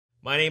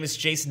My name is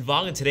Jason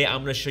Vong, and today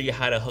I'm going to show you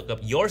how to hook up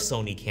your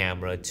Sony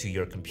camera to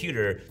your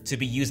computer to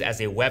be used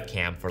as a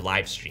webcam for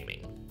live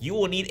streaming. You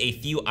will need a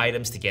few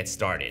items to get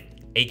started: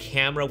 a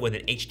camera with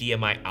an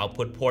HDMI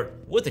output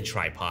port with a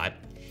tripod,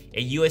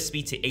 a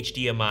USB to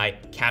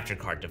HDMI capture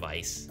card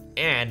device,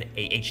 and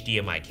a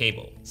HDMI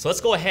cable. So let's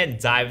go ahead and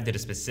dive into the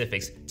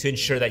specifics to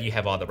ensure that you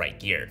have all the right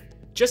gear.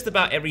 Just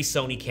about every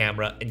Sony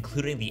camera,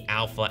 including the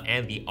Alpha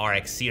and the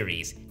RX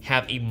series,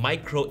 have a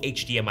micro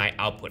HDMI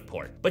output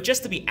port. But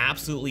just to be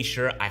absolutely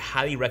sure, I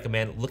highly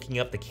recommend looking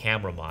up the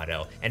camera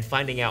model and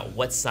finding out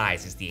what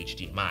size is the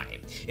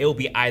HDMI. It will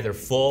be either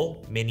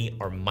full, mini,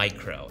 or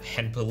micro.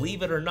 And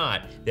believe it or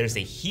not, there's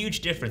a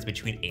huge difference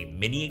between a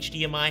mini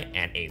HDMI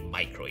and a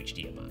micro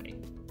HDMI.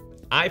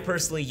 I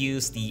personally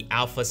use the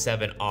Alpha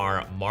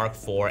 7R Mark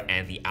IV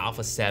and the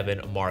Alpha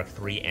 7 Mark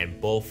III, and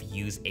both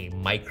use a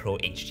micro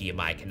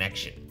HDMI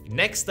connection.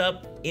 Next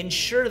up,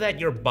 ensure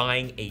that you're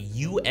buying a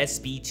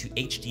USB to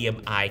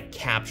HDMI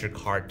capture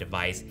card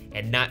device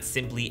and not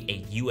simply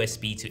a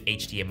USB to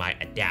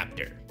HDMI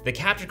adapter. The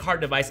capture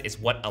card device is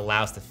what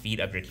allows the feed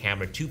of your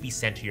camera to be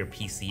sent to your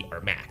PC or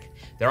Mac.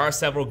 There are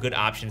several good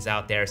options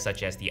out there,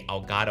 such as the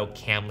Elgato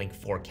Camlink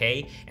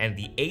 4K and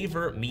the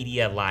Aver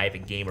Media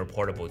Live Gamer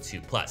Portable 2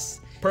 Plus.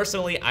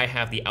 Personally, I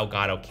have the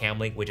Elgato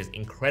Camlink, which is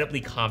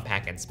incredibly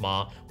compact and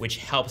small, which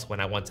helps when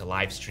I want to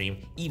live stream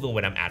even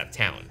when I'm out of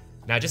town.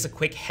 Now, just a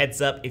quick heads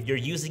up, if you're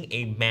using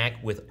a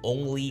Mac with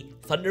only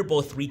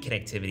Thunderbolt 3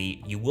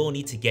 connectivity, you will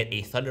need to get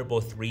a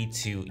Thunderbolt 3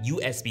 to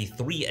USB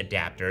 3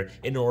 adapter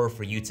in order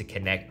for you to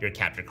connect your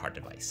capture card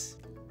device.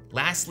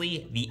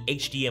 Lastly, the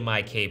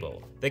HDMI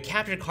cable. The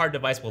capture card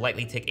device will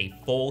likely take a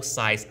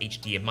full-size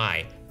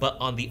HDMI, but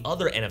on the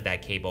other end of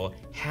that cable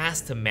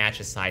has to match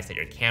the size that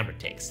your camera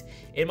takes.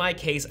 In my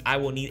case, I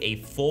will need a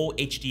full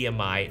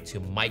HDMI to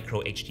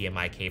micro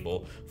HDMI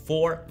cable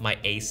for my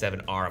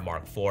A7R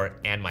Mark IV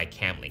and my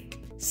Camlink.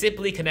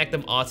 Simply connect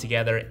them all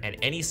together, and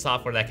any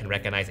software that can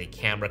recognize a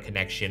camera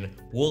connection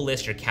will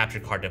list your capture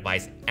card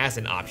device as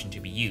an option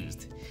to be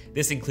used.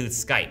 This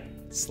includes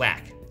Skype,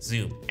 Slack,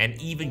 Zoom,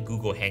 and even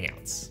Google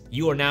Hangouts.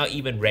 You are now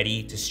even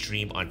ready to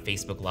stream on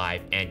Facebook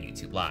Live and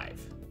YouTube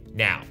Live.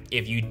 Now,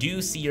 if you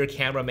do see your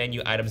camera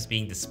menu items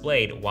being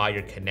displayed while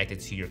you're connected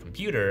to your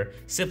computer,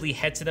 simply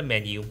head to the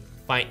menu,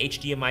 find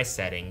HDMI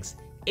settings,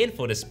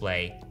 info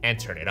display, and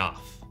turn it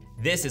off.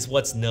 This is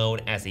what's known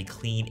as a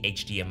clean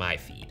HDMI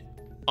feed.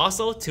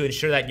 Also, to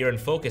ensure that you're in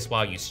focus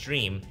while you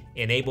stream,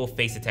 enable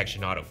face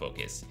detection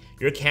autofocus.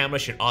 Your camera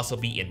should also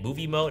be in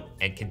movie mode,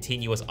 and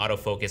continuous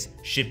autofocus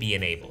should be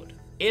enabled.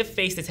 If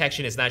face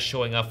detection is not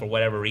showing up for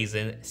whatever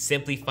reason,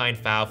 simply find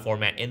file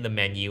format in the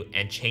menu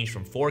and change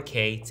from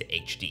 4K to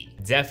HD.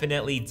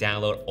 Definitely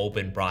download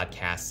Open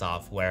Broadcast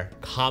software,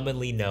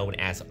 commonly known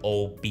as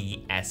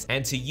OBS.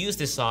 And to use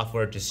this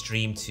software to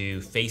stream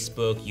to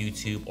Facebook,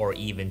 YouTube, or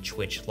even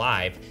Twitch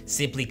Live,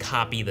 simply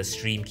copy the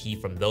stream key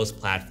from those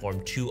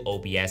platforms to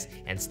OBS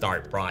and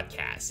start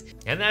broadcast.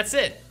 And that's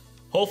it.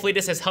 Hopefully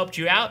this has helped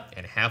you out,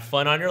 and have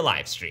fun on your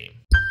live stream.